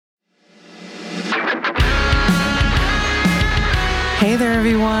Hey there,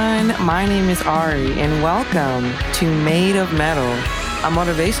 everyone. My name is Ari, and welcome to Made of Metal, a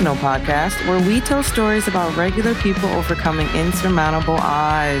motivational podcast where we tell stories about regular people overcoming insurmountable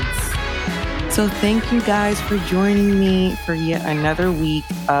odds. So thank you guys for joining me for yet another week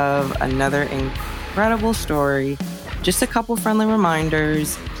of another incredible story. Just a couple friendly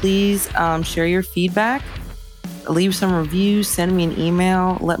reminders. Please share your feedback, leave some reviews, send me an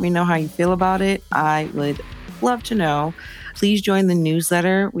email, let me know how you feel about it. I would love to know. Please join the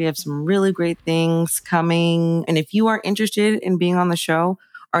newsletter. We have some really great things coming. And if you are interested in being on the show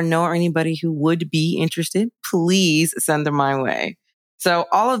or know anybody who would be interested, please send them my way. So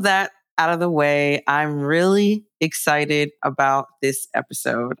all of that out of the way, I'm really excited about this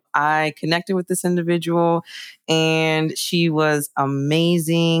episode. I connected with this individual and she was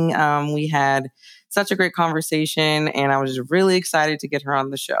amazing. We had such a great conversation, and I was just really excited to get her on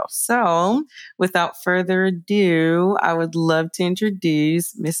the show. So without further ado, I would love to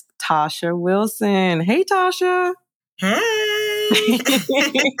introduce Miss Tasha Wilson. Hey, Tasha. Hey.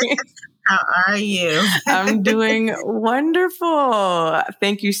 How are you? I'm doing wonderful.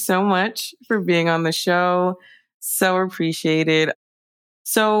 Thank you so much for being on the show. So appreciated.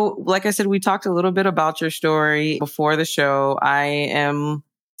 So, like I said, we talked a little bit about your story before the show. I am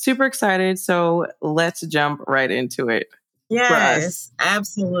super excited. So let's jump right into it. Yes,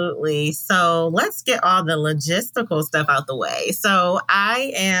 absolutely. So let's get all the logistical stuff out the way. So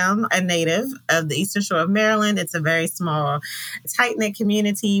I am a native of the Eastern Shore of Maryland. It's a very small, tight-knit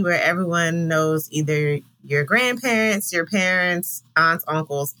community where everyone knows either your grandparents, your parents, aunts,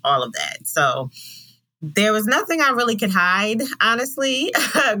 uncles, all of that. So there was nothing I really could hide, honestly,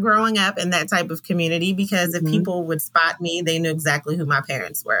 growing up in that type of community, because if people would spot me, they knew exactly who my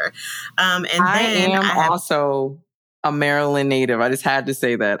parents were. And I am also a Maryland native. I just had to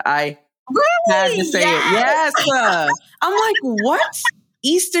say that. I had to say it. Yes. I'm like, what?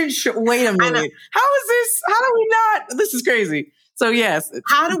 Eastern Shore? Wait a minute. How is this? How do we not? This is crazy. So yes.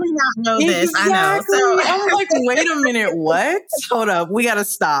 How do we not know this? I know. So I'm like, wait a minute, what? Hold up. We gotta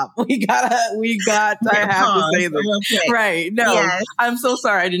stop. I have to say this. Right. No, yes. I'm so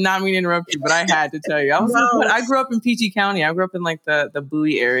sorry. I did not mean to interrupt you, but I had to tell you. I grew up in PG County. I grew up in like the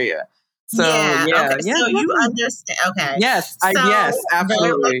Bowie area. So okay. So you understand. Okay. Yes. Yes,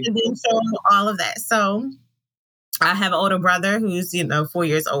 absolutely. All of that. So I have an older brother who's, 4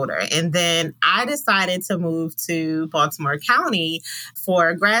 years older. And then I decided to move to Baltimore County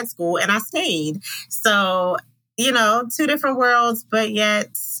for grad school, and I stayed. So, two different worlds, but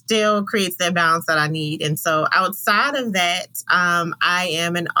yet still creates that balance that I need. And so outside of that, I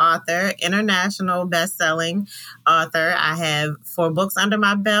am an author, international best-selling author. I have 4 books under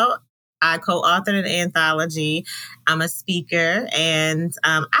my belt. I co-authored an anthology. I'm a speaker, and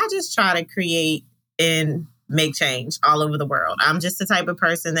I just try to create and make change all over the world. I'm just the type of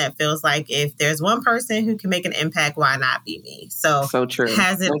person that feels like if there's one person who can make an impact, why not be me? So true.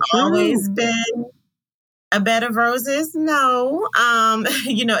 Has it always been a bed of roses? No.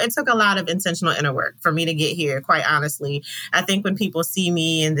 It took a lot of intentional inner work for me to get here, quite honestly. I think when people see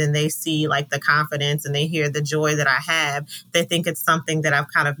me and then they see like the confidence and they hear the joy that I have, they think it's something that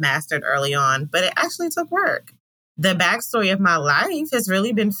I've kind of mastered early on, but it actually took work. The backstory of my life has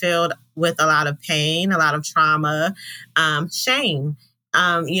really been filled with a lot of pain, a lot of trauma, shame.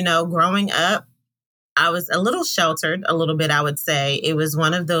 Growing up, I was a little sheltered, a little bit, I would say. It was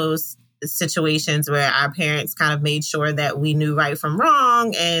one of those situations where our parents kind of made sure that we knew right from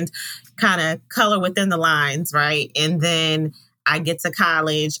wrong and kind of color within the lines, right? And then I get to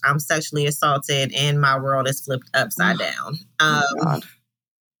college, I'm sexually assaulted, and my world is flipped upside down.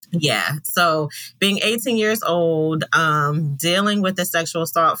 Yeah. So being 18 years old, dealing with the sexual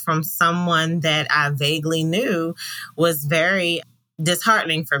assault from someone that I vaguely knew was very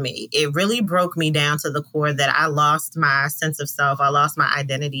disheartening for me. It really broke me down to the core that I lost my sense of self. I lost my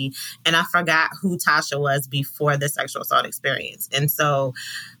identity, and I forgot who Tasha was before the sexual assault experience. And so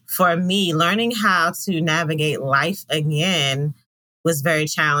for me, learning how to navigate life again was very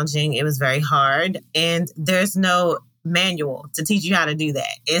challenging. It was very hard. And there's no manual to teach you how to do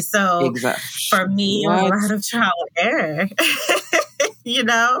that. And so for me, it was a lot of trial and error,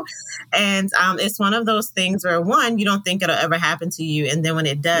 and it's one of those things where, one, you don't think it'll ever happen to you. And then when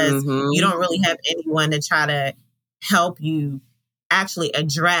it does, you don't really have anyone to try to help you actually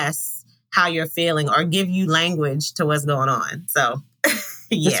address how you're feeling or give you language to what's going on. So,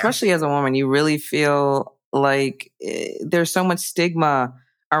 Especially as a woman, you really feel like there's so much stigma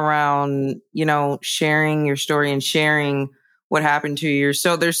around, sharing your story and sharing what happened to you.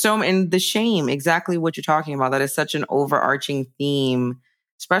 So there's and the shame, exactly what you're talking about. That is such an overarching theme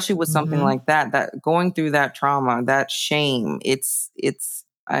especially with something Mm-hmm. like that, that going through that trauma, that shame, it's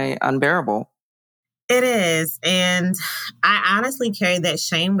unbearable. It is. And I honestly carried that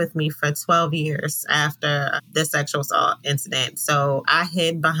shame with me for 12 years after the sexual assault incident. So I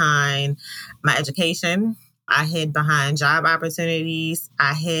hid behind my education. I hid behind job opportunities.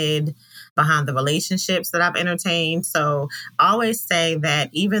 I hid behind the relationships that I've entertained. So I always say that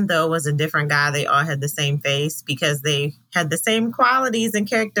even though it was a different guy, they all had the same face because they had the same qualities and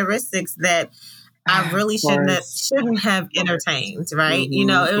characteristics that I really shouldn't have entertained, right?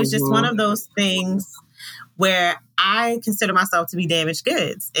 Mm-hmm, It was just one mm-hmm. of those things where I consider myself to be damaged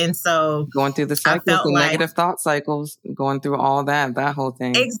goods. And so Going through the I cycles, felt the like, negative thought cycles, going through all that whole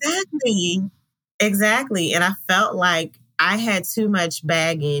thing. Exactly. And I felt like I had too much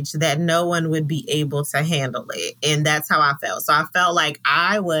baggage that no one would be able to handle it. And that's how I felt. So I felt like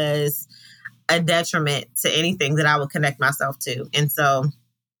I was a detriment to anything that I would connect myself to. And so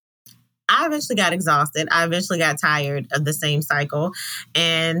I eventually got exhausted. I eventually got tired of the same cycle.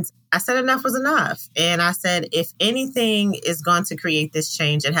 And I said enough was enough. And I said, if anything is going to create this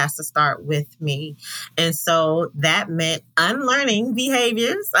change, it has to start with me. And so that meant unlearning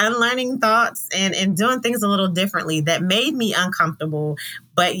behaviors, unlearning thoughts, and doing things a little differently that made me uncomfortable.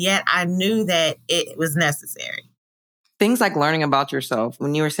 But yet I knew that it was necessary. Things like learning about yourself.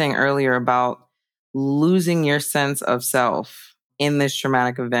 When you were saying earlier about losing your sense of self in this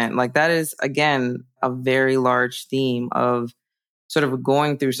traumatic event, like that is, again, a very large theme of sort of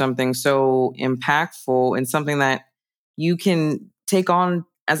going through something so impactful and something that you can take on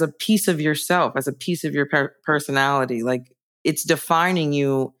as a piece of yourself, as a piece of your personality. Like it's defining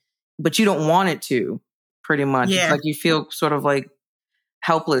you, but you don't want it to, pretty much. Yeah. It's like you feel sort of like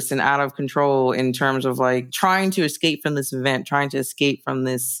helpless and out of control in terms of like trying to escape from this event, trying to escape from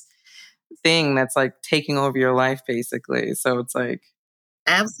this thing that's like taking over your life, basically. So it's like,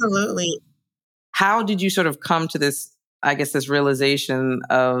 absolutely. How did you sort of come to this, I guess, this realization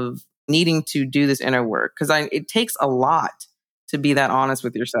of needing to do this inner work? Because it takes a lot to be that honest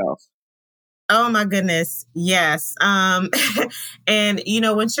with yourself. Oh my goodness. Yes. And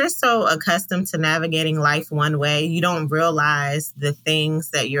when you're so accustomed to navigating life one way, you don't realize the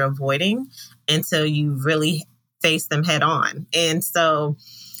things that you're avoiding until you really face them head on. And so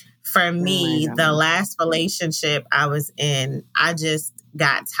for me, the last relationship I was in, I just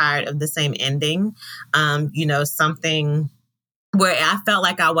got tired of the same ending. Something where I felt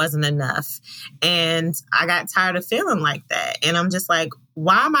like I wasn't enough. And I got tired of feeling like that. And I'm just like,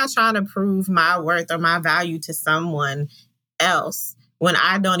 why am I trying to prove my worth or my value to someone else when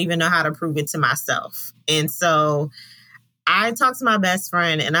I don't even know how to prove it to myself? And so I talked to my best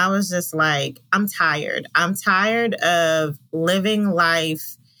friend and I was just like, I'm tired. I'm tired of living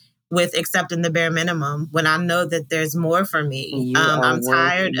life with accepting the bare minimum when I know that there's more for me. I'm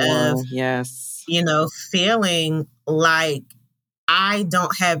tired of, feeling like I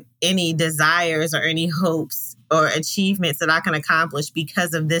don't have any desires or any hopes or achievements that I can accomplish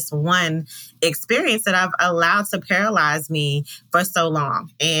because of this one experience that I've allowed to paralyze me for so long.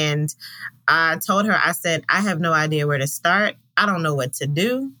 And I told her, I said, I have no idea where to start. I don't know what to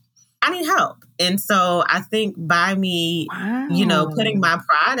do. I need help. And so I think by me, putting my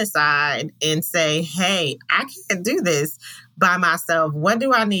pride aside and say, hey, I can't do this by myself. What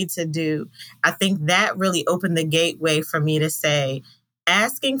do I need to do? I think that really opened the gateway for me to say,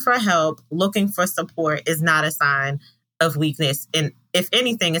 asking for help, looking for support is not a sign of weakness. And if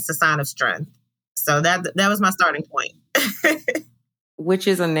anything, it's a sign of strength. So that was my starting point. Which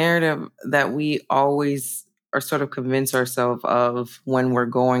is a narrative that we always are sort of convince ourselves of when we're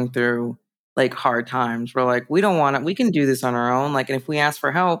going through like hard times. We're like, we don't want it. We can do this on our own. Like, and if we ask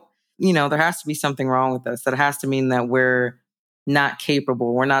for help, there has to be something wrong with us. That has to mean that we're not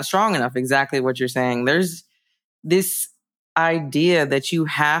capable. We're not strong enough. Exactly what you're saying. There's this idea that you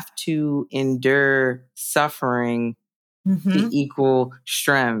have to endure suffering to equal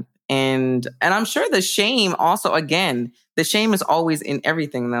strength. And I'm sure the shame also, again, the shame is always in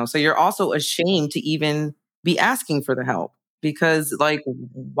everything though. So you're also ashamed to even be asking for the help because like,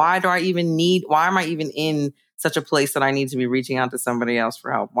 why am I even in such a place that I need to be reaching out to somebody else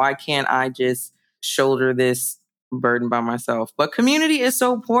for help? Why can't I just shoulder this burden by myself? But community is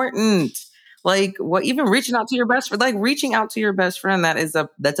so important. Like even reaching out to your best friend,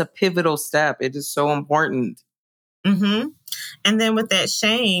 that's a pivotal step. It is so important. Mm-hmm. And then with that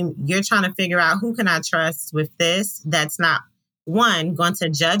shame, you're trying to figure out who can I trust with this that's not, one, going to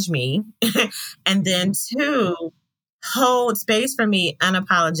judge me, and then two, hold space for me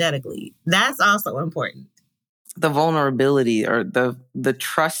unapologetically. That's also important. The vulnerability or the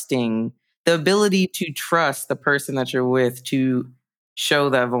trusting, the ability to trust the person that you're with to show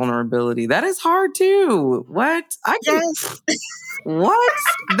that vulnerability. That is hard too. What? Yes. What?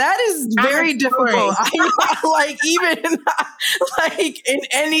 That is very difficult. I know, like even like in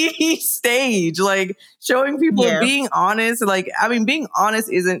any stage, like showing people being honest. Like, I mean, being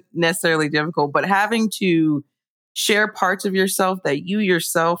honest isn't necessarily difficult, but having to share parts of yourself that you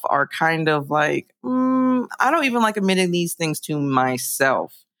yourself are kind of like, I don't even like admitting these things to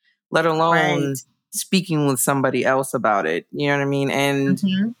myself, let alone speaking with somebody else about it. You know what I mean?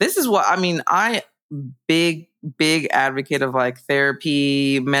 And this is what, I mean, big advocate of like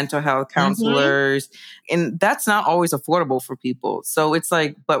therapy, mental health counselors. And that's not always affordable for people. So it's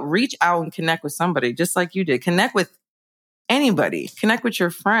like, but reach out and connect with somebody just like you did. Connect with anybody. Connect with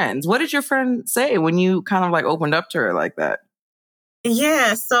your friends. What did your friend say when you kind of like opened up to her like that?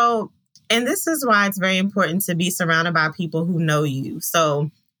 Yeah. So, and this is why it's very important to be surrounded by people who know you.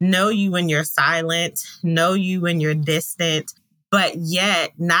 So know you when you're silent, know you when you're distant, but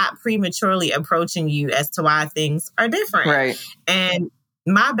yet not prematurely approaching you as to why things are different. Right. And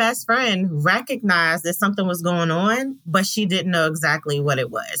my best friend recognized that something was going on, but she didn't know exactly what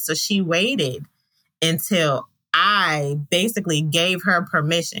it was. So she waited until I basically gave her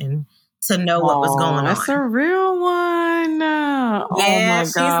permission to know what was going on. That's a real one. Yeah, oh my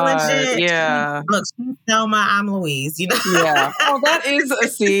she's God. legit. Yeah. Look, she's Thelma, I'm Louise, you know? Yeah. Oh, that is a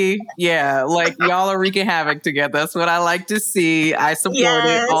see. Yeah. Like y'all are wreaking havoc together. That's what I like to see. I support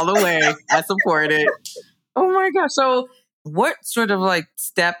it all the way. I support it. Oh my gosh. So what sort of like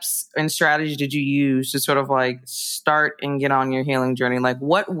steps and strategies did you use to sort of like start and get on your healing journey? Like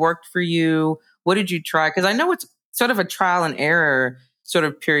what worked for you? What did you try? Because I know it's sort of a trial and error sort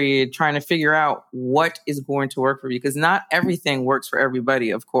of period, trying to figure out what is going to work for you, because not everything works for everybody,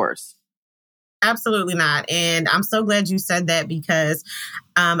 of course. Absolutely not. And I'm so glad you said that because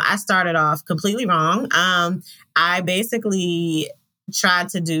I started off completely wrong. I basically tried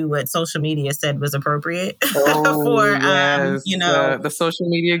to do what social media said was appropriate for, you know, the social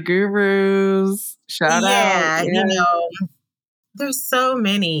media gurus. Shout out. Yeah, you know, there's so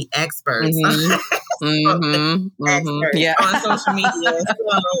many experts. Experts on social media.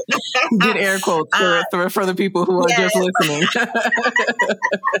 So, get air quotes for the people who are just listening.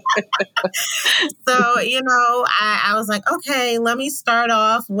 So, you know, I was like, okay, let me start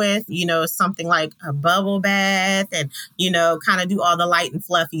off with, you know, something like a bubble bath and, you know, kind of do all the light and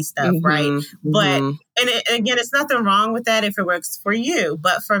fluffy stuff, right? But, again, it's nothing wrong with that if it works for you.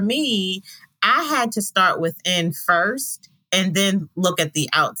 But for me, I had to start within first and then look at the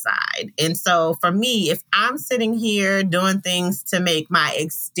outside. And so for me, if I'm sitting here doing things to make my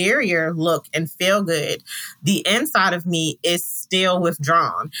exterior look and feel good, the inside of me is still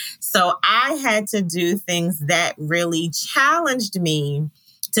withdrawn. So I had to do things that really challenged me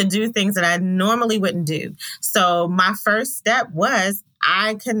to do things that I normally wouldn't do. So my first step was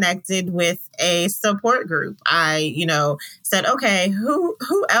I connected with a support group. I, you know, said, okay, who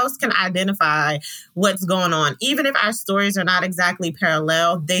else can identify what's going on? Even if our stories are not exactly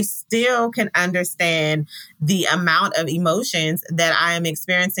parallel, they still can understand the amount of emotions that I am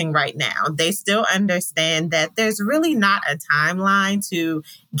experiencing right now. They still understand that there's really not a timeline to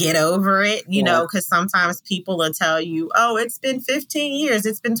get over it, you know, because sometimes people will tell you, oh, it's been 15 years,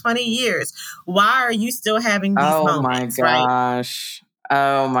 it's been 20 years. Why are you still having these moments? Oh my gosh. Right?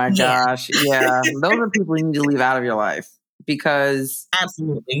 Oh my gosh. Yeah. Those are people you need to leave out of your life because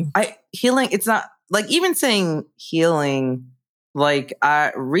absolutely. Healing, it's not like even saying healing, like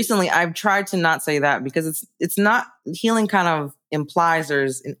I've tried to not say that because it's not healing kind of implies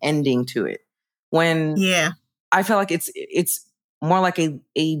there's an ending to it. When I feel like it's more like a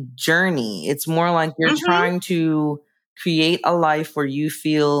journey. It's more like you're trying to create a life where you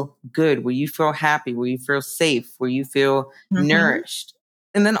feel good, where you feel happy, where you feel safe, where you feel nourished.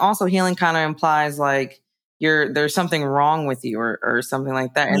 And then also healing kind of implies like there's something wrong with you or something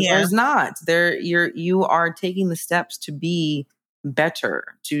like that. And there's not. You are taking the steps to be better,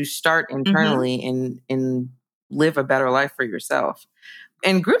 to start internally and live a better life for yourself.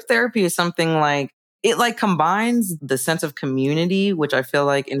 And group therapy is something like it like combines the sense of community, which I feel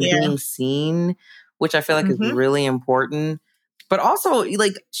like, and being seen, which I feel like is really important. But also,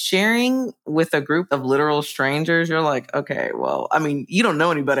 like, sharing with a group of literal strangers, you're like, okay, well, I mean, you don't know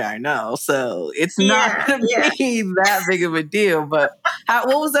anybody I know, so it's not going to be that big of a deal. But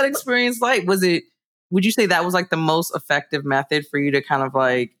what was that experience like? Would you say that was like the most effective method for you to kind of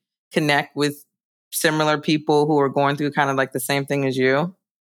like connect with similar people who are going through kind of like the same thing as you?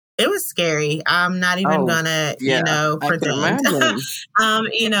 It was scary. I'm not even gonna, you know, pretend.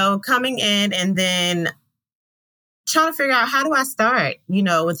 You know, coming in and then trying to figure out, how do I start,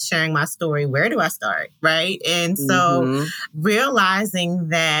 with sharing my story? Where do I start? Right. And so realizing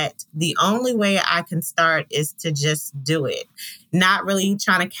that the only way I can start is to just do it, not really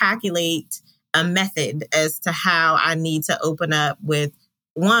trying to calculate a method as to how I need to open up with,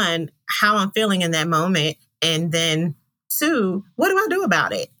 one, how I'm feeling in that moment. And then two, what do I do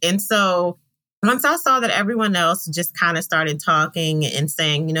about it? And so once I saw that everyone else just kind of started talking and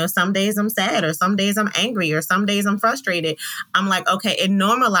saying, some days I'm sad, or some days I'm angry, or some days I'm frustrated, I'm like, okay, it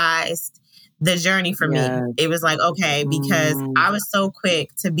normalized the journey for me. It was like, okay, because I was so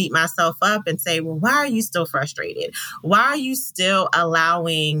quick to beat myself up and say, well, why are you still frustrated? Why are you still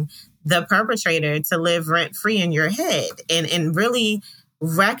allowing the perpetrator to live rent free in your head? And really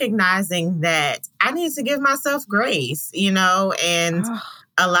recognizing that I need to give myself grace, and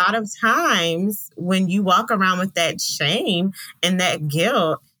a lot of times when you walk around with that shame and that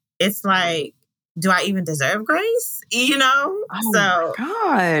guilt, it's like, do I even deserve grace? Oh so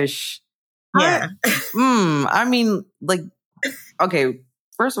gosh. Yeah. I mean, like, okay,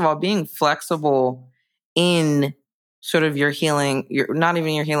 first of all, being flexible in sort of your healing, not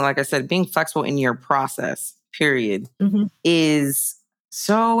even your healing, like I said, being flexible in your process, period, is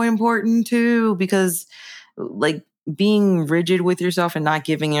so important too, because like being rigid with yourself and not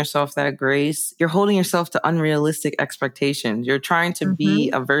giving yourself that grace, you're holding yourself to unrealistic expectations. You're trying to be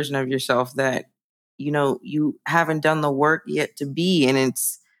a version of yourself that, you haven't done the work yet to be. And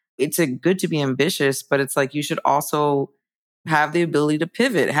it's a good to be ambitious, but it's like, you should also have the ability to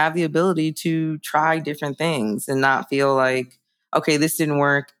pivot, have the ability to try different things and not feel like, okay, this didn't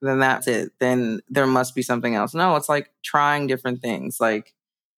work, then that's it. Then there must be something else. No, it's like trying different things. Like,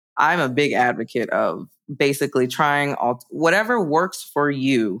 I'm a big advocate of basically trying whatever works for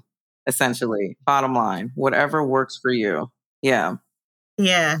you, essentially. Bottom line, whatever works for you. Yeah.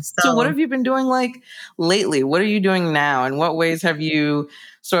 Yeah. So what have you been doing like lately? What are you doing now? In what ways have you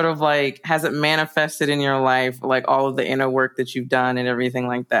sort of like, has it manifested in your life, like all of the inner work that you've done and everything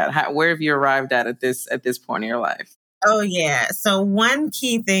like that? Where have you arrived at this point in your life? Oh, yeah. So one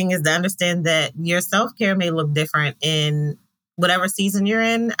key thing is to understand that your self-care may look different in whatever season you're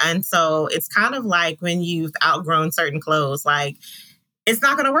in. And so it's kind of like when you've outgrown certain clothes, like it's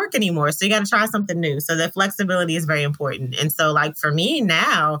not going to work anymore. So you got to try something new. So the flexibility is very important. And so like for me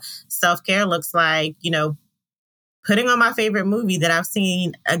now, self-care looks like, putting on my favorite movie that I've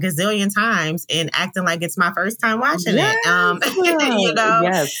seen a gazillion times and acting like it's my first time watching it.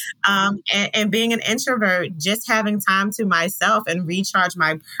 Yes. And being an introvert, just having time to myself and recharge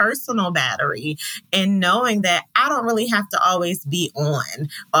my personal battery, and knowing that I don't really have to always be on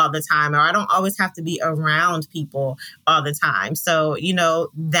all the time, or I don't always have to be around people all the time. So,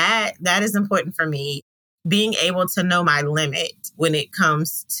 that is important for me. Being able to know my limit when it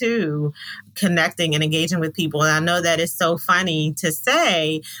comes to connecting and engaging with people. And I know that is so funny to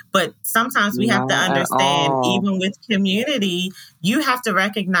say, but sometimes we have to understand, even with community, you have to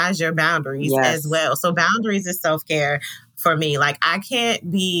recognize your boundaries as well. So boundaries is self-care for me. Like I can't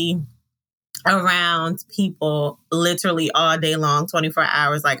be around people literally all day long, 24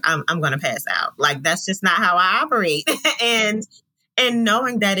 hours. Like I'm going to pass out. Like that's just not how I operate. and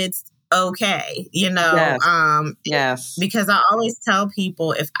knowing that it's okay, Yes. Because I always tell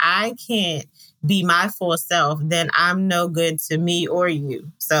people, if I can't be my full self, then I'm no good to me or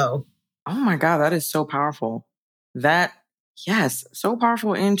you. So, oh my God, that is so powerful. So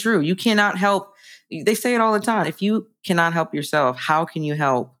powerful and true. You cannot help. They say it all the time. If you cannot help yourself, how can you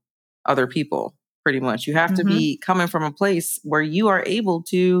help other people? Pretty much, you have to be coming from a place where you are able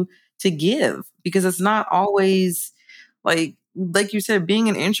to give, because it's not always like you said, being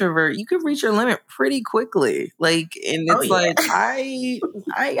an introvert, you could reach your limit pretty quickly. Like, and it's like, I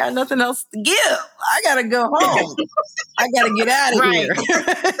ain't got nothing else to give. I gotta go home. I gotta get out of here.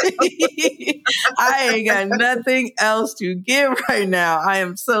 I ain't got nothing else to give right now. I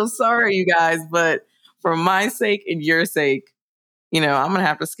am so sorry, you guys, but for my sake and your sake, I'm gonna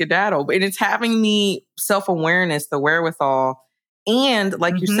have to skedaddle. And it's having the self-awareness, the wherewithal, and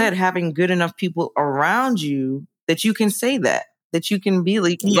like you said, having good enough people around you that you can say that you can be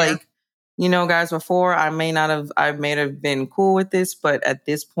like, guys, before I may have been cool with this, but at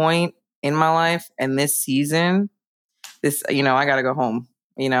this point in my life and this season, I got to go home.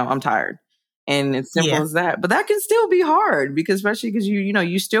 I'm tired. And it's simple as that. But that can still be hard, especially because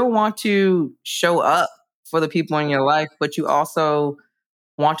you still want to show up for the people in your life, but you also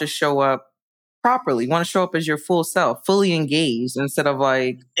want to show up properly. You want to show up as your full self, fully engaged, instead of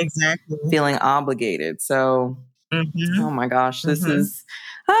like feeling obligated. So, oh my gosh, this has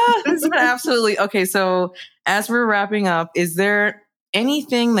been absolutely okay. So as we're wrapping up, is there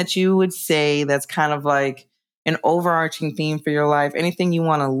anything that you would say that's kind of like an overarching theme for your life, anything you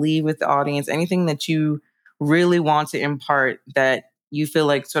want to leave with the audience, anything that you really want to impart that you feel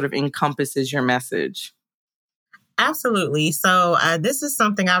like sort of encompasses your message? Absolutely. So this is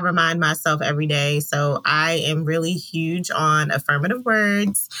something I remind myself every day. So I am really huge on affirmative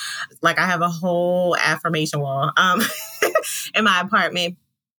words. Like I have a whole affirmation wall in my apartment.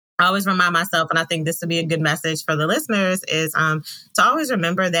 I always remind myself, and I think this would be a good message for the listeners, is to always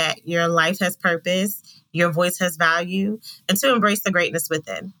remember that your life has purpose, your voice has value, and to embrace the greatness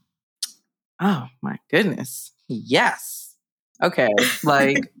within. Oh my goodness. Yes. Okay.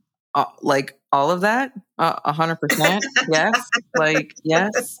 Like all of that, 100%. Yes. Like,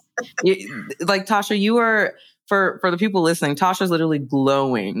 yes. Like Tasha, you are, for the people listening, Tasha's literally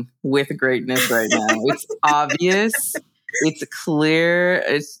glowing with greatness right now. It's obvious. It's clear.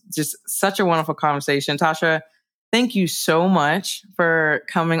 It's just such a wonderful conversation. Tasha, thank you so much for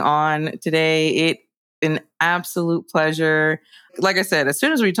coming on today. It's an absolute pleasure. Like I said, as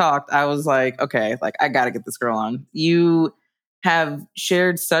soon as we talked, I was like, okay, like I got to get this girl on. You have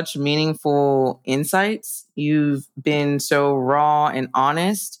shared such meaningful insights. You've been so raw and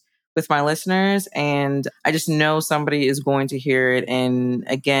honest with my listeners. And I just know somebody is going to hear it and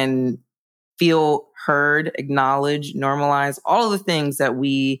again, feel heard, acknowledged, normalized, all of the things that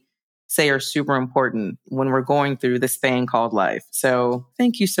we say are super important when we're going through this thing called life. So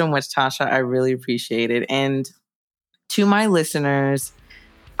thank you so much, Tasha. I really appreciate it. And to my listeners,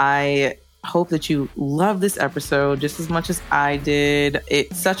 I hope that you love this episode just as much as I did.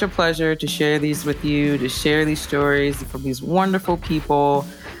 It's such a pleasure to share these with you, to share these stories from these wonderful people.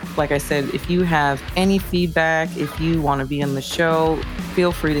 Like I said, if you have any feedback, if you want to be on the show,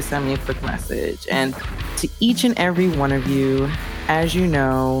 feel free to send me a quick message. And to each and every one of you, as you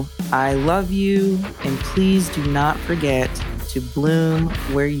know, I love you, and please do not forget to bloom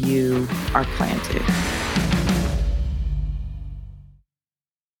where you are planted.